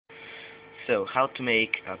So, how to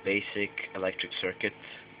make a basic electric circuit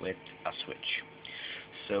with a switch.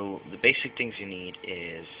 So, the basic things you need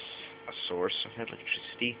is a source of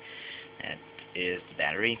electricity, that is the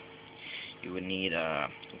battery. You would need a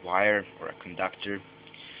wire or a conductor,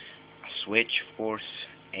 a switch, of course,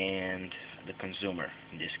 and the consumer,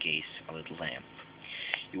 in this case, a little lamp.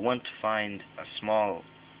 You want to find a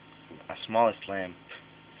smallest lamp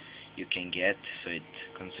you can get, so it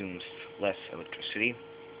consumes less electricity.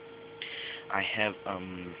 I have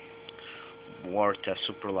Warta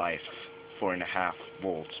Superlife 4.5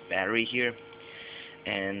 volts battery here,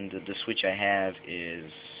 and the switch I have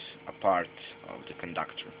is a part of the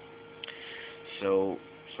conductor. So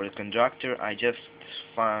for the conductor, I just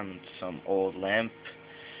found some old lamp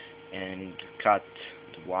and cut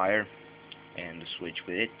the wire and the switch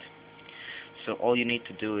with it. So all you need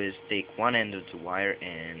to do is take one end of the wire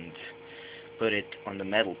and put it on the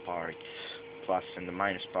metal parts, plus and the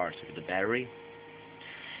minus parts of the battery,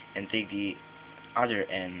 and take the other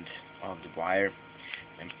end of the wire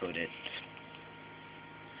and put it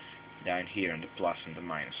down here on the plus and the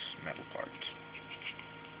minus metal part.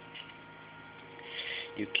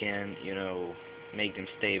 You can, make them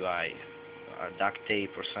stay by duct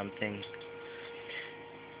tape or something,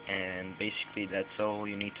 and basically that's all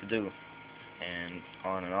you need to do. And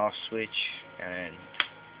on and off switch, and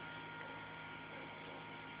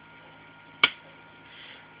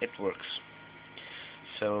it works.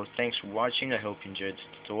 So thanks for watching. I hope you enjoyed this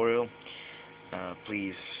tutorial.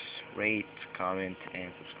 Please rate, comment,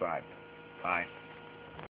 and subscribe. Bye.